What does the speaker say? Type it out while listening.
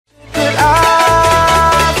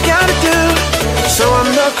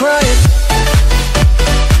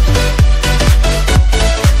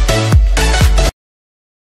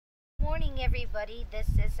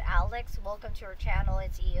Alex. Welcome to our channel.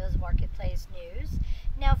 It's EOS Marketplace News.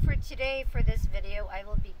 Now for today, for this video, I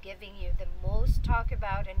will be giving you the most talked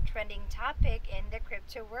about and trending topic in the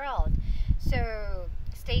crypto world. So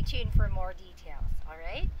stay tuned for more details,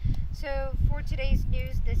 alright? So for today's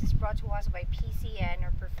news, this is brought to us by PCN,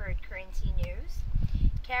 or Preferred Currency News.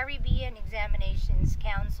 Caribbean Examinations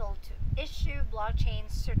Council to issue blockchain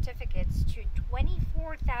certificates to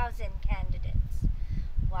 24,000 candidates.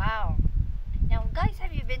 Wow. Now, guys,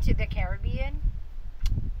 have you been to the Caribbean?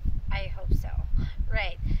 I hope so.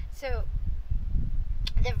 Right. So,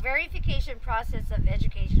 the verification process of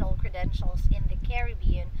educational credentials in the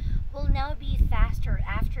Caribbean will now be faster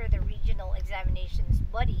after the Regional Examinations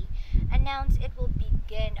Body announced it will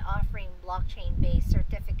begin offering blockchain-based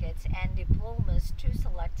certificates and diplomas to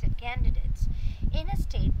selected candidates. In a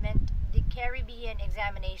statement, the Caribbean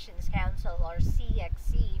Examinations Council, or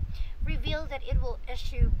CXC, revealed that it will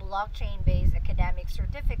issue blockchain-based academic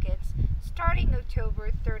certificates starting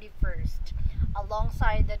October 31st,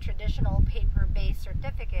 alongside the traditional paper-based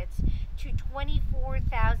certificates to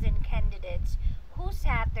 24,000 candidates who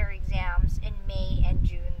sat their exams in May and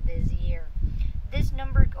June this year. This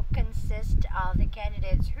number consists of the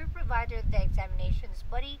candidates who provided the examinations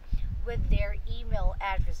body with their email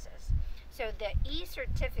addresses. So the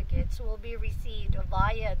e-certificates will be received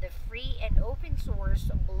via the free and open source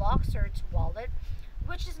BlockCerts wallet,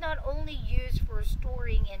 which is not only used for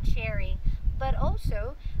storing and sharing, but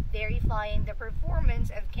also verifying the performance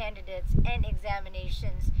of candidates and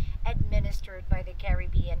examinations administered by the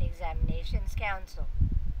Caribbean Examinations Council.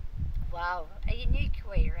 Wow, a unique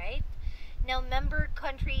way, right? Now, member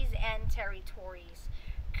countries and territories.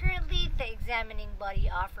 Currently, the examining body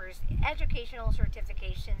offers educational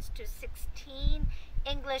certifications to 16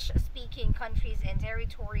 English-speaking countries and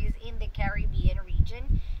territories in the Caribbean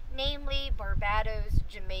region, namely Barbados,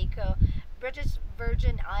 Jamaica, British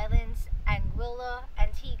Virgin Islands, Anguilla,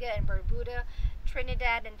 Antigua and Barbuda,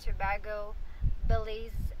 Trinidad and Tobago,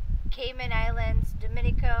 Belize, Cayman Islands,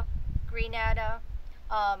 Dominica, Grenada,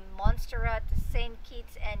 Montserrat, St.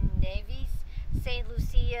 Kitts and Nevis, St.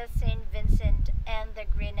 Lucia, St. Vincent and the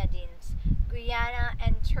Grenadines, Guyana,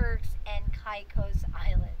 and Turks and Caicos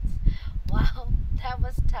Islands. Wow, that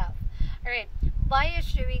was tough. Alright, by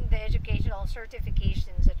issuing the educational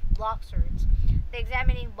certifications at BlockCerts, the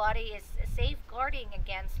examining body is safeguarding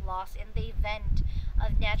against loss in the event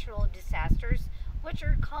of natural disasters, which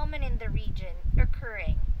are common in the region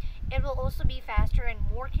occurring. It will also be faster and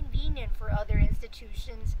more convenient for other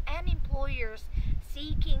institutions and employers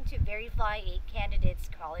seeking to verify a candidate's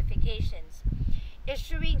qualifications.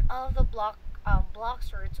 Issuing of the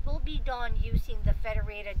BlockCerts will be done using the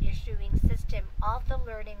Federated Issuing System of the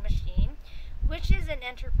Learning Machine, which is an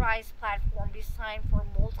enterprise platform designed for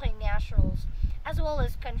multinationals as well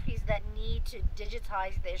as countries that need to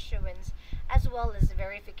digitize the issuance as well as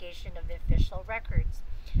verification of the official records.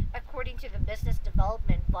 According to the Business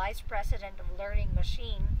Development Vice President of Learning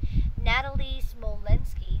Machine, Natalie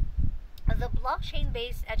Smolensky, the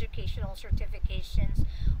blockchain-based educational certifications,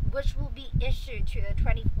 which will be issued to the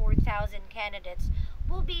 24,000 candidates,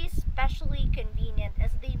 will be especially convenient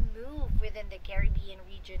as they move within the Caribbean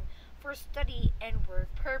region for study and work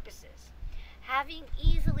purposes. Having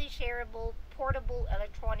easily shareable, portable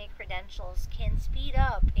electronic credentials can speed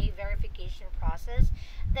up a verification process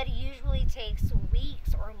that usually takes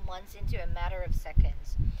weeks or months into a matter of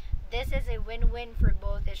seconds. This is a win-win for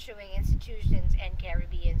both issuing institutions and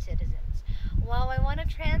Caribbean citizens. Wow, I want to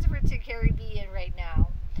transfer to Caribbean right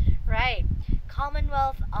now. Right,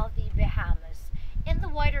 Commonwealth of the Bahamas. In the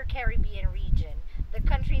wider Caribbean region, the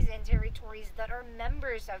countries and territories that are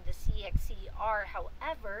members of the CXC are,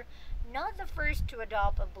 however, not the first to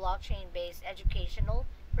adopt a blockchain-based educational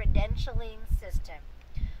credentialing system.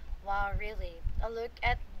 Wow, really? A look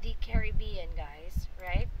at the Caribbean, guys,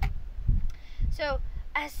 right? So,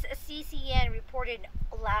 as CCN reported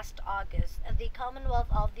last August, the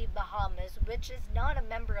Commonwealth of the Bahamas, which is not a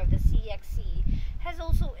member of the CXC, has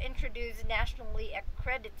also introduced nationally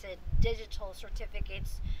accredited digital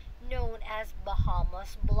certificates known as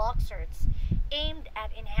Bahamas BlockCerts, aimed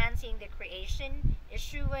at enhancing the creation,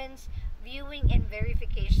 issuance, viewing, and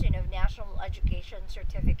verification of national education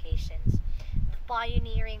certifications. The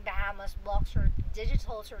pioneering Bahamas BlockCert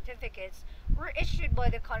digital certificates were issued by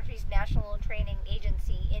the country's National Training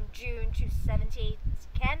Agency in June to 78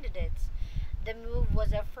 candidates. The move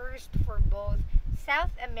was a first for both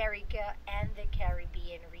South America and the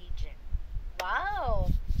Caribbean region.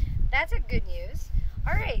 Wow, that's a good news.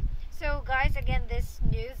 Alright, so guys, again, this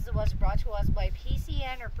news was brought to us by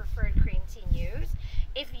PCN, or Preferred Currency News.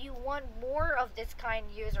 If you want more of this kind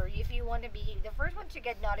of news, or if you want to be the first one to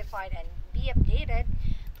get notified and be updated,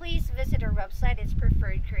 please visit our website. It's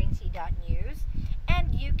preferredcurrency.news,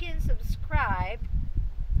 and you can subscribe.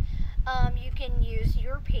 You can use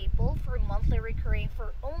your PayPal for monthly recurring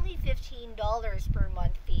for only $15 per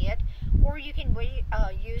month fiat, or you can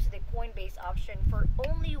use the Coinbase option for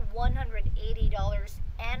only $180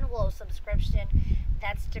 annual subscription.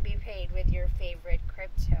 That's to be paid with your favorite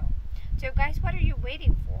crypto. So guys, what are you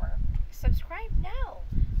waiting for? Subscribe now,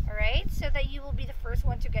 alright? So that you will be the first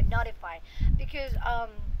one to get notified. Because,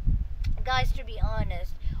 guys, to be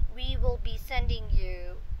honest, we will be sending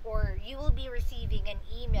you, or you will be receiving an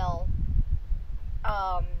email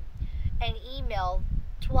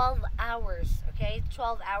 12 hours, okay,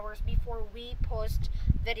 12 hours before we post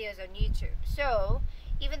videos on YouTube. So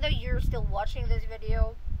even though you're still watching this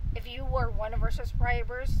video, if you were one of our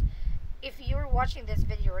subscribers, if you're watching this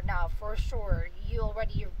video right now, for sure you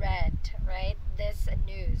already read, right, this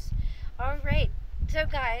news. All right, so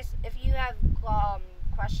guys, if you have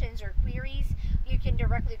questions or queries, you can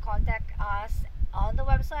directly contact us on the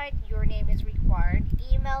website. Your name is required,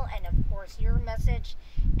 email, and of course your message,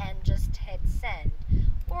 and just hit send.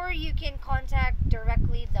 Or you can contact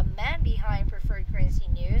directly the man behind Preferred Currency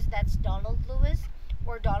News. That's Donald Lewis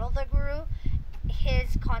or Donald the Guru.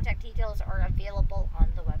 His contact details are available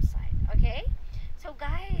on the website. Okay, so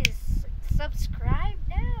guys, subscribe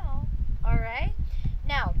now. All right,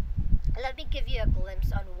 now let me give you a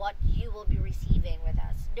glimpse on what you will be receiving with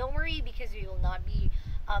us. Don't worry, because we will not be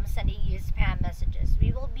sending you spam messages.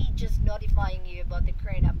 We will be just notifying you about the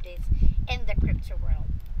current updates in the crypto world,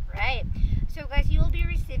 right? So guys, you will be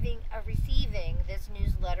receiving this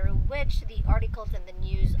newsletter, which the articles and the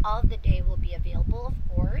news of the day will be available, of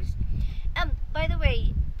course. By the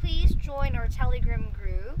way, please join our Telegram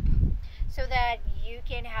group so that you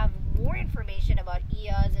can have more information about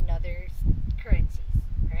EOS and other currencies.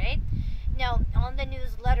 Alright? Now, on the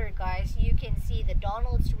newsletter, guys, you can see the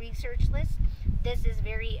Donald's research list. This is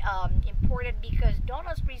very important because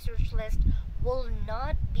Donald's research list will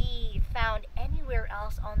not be found anywhere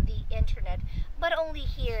else on the internet, but only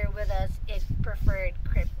here with us at Preferred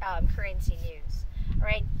Currency News.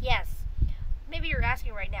 Alright? Yes. Maybe you're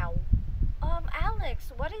asking right now,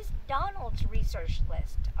 Alex, what is Donald's research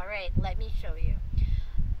list? Alright, let me show you.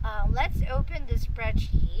 Let's open the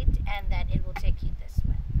spreadsheet, and then it will take you this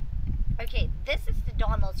way. Okay, this is the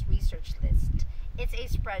Donald's research list. It's a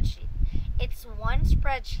spreadsheet. It's one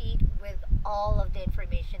spreadsheet with all of the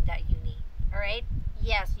information that you need. Alright?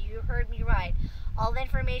 Yes, you heard me right. All the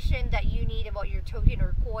information that you need about your token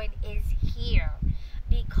or coin is here,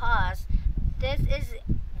 because this is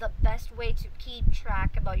the best way to keep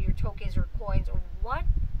track about your tokens or coins, or what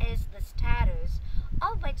is the status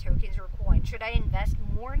of my tokens or coins. Should I invest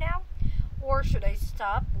more now, or should I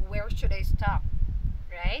stop? Where should I stop?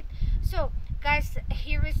 Right? So guys,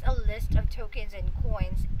 here is a list of tokens and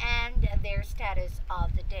coins and their status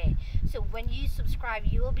of the day. So when you subscribe,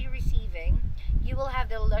 you will have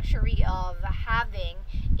the luxury of having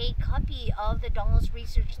a copy of the Donald's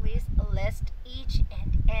research list each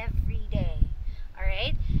and every day.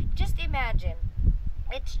 Alright? Just imagine,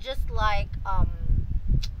 it's just like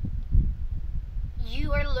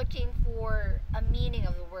you are looking for a meaning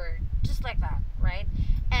of the word, just like that, right?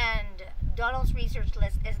 And Donald's research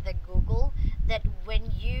list is the Google that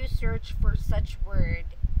when you search for such word,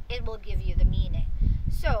 it will give you the meaning.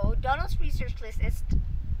 So Donald's research list is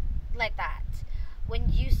like that. When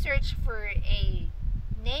you search for a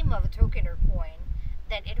name of a token or coin,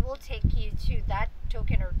 then it will take you to that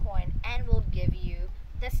token or coin and will give you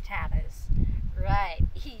the status. Right?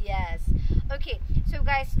 Yes. Okay, so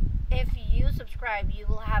guys, if you subscribe, you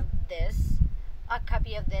will have a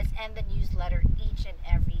copy of this and the newsletter each and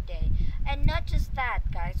every day. And not just that,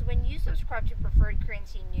 guys, when you subscribe to Preferred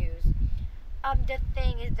Currency News,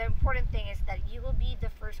 the important thing is that you will be the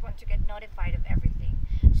first one to get notified of everything.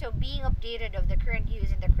 So being updated of the current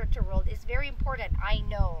news in the crypto world is very important. I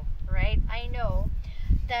know, right? I know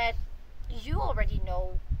that you already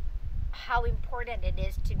know how important it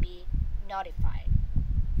is to be notified.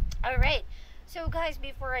 Alright, so guys,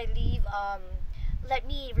 before I leave, let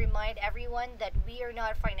me remind everyone that we are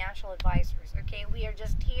not financial advisors, okay? We are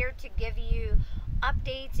just here to give you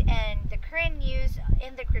updates and the current news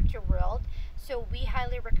in the crypto world. So we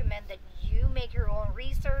highly recommend that you make your own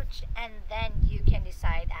research, and then you can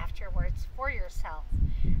decide afterwards for yourself,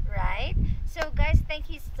 right? So guys, thank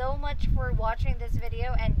you so much for watching this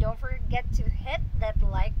video, and don't forget to hit that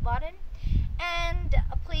like button, and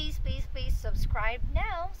please subscribe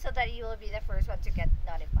now so that you will be the first one to get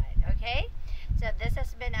notified.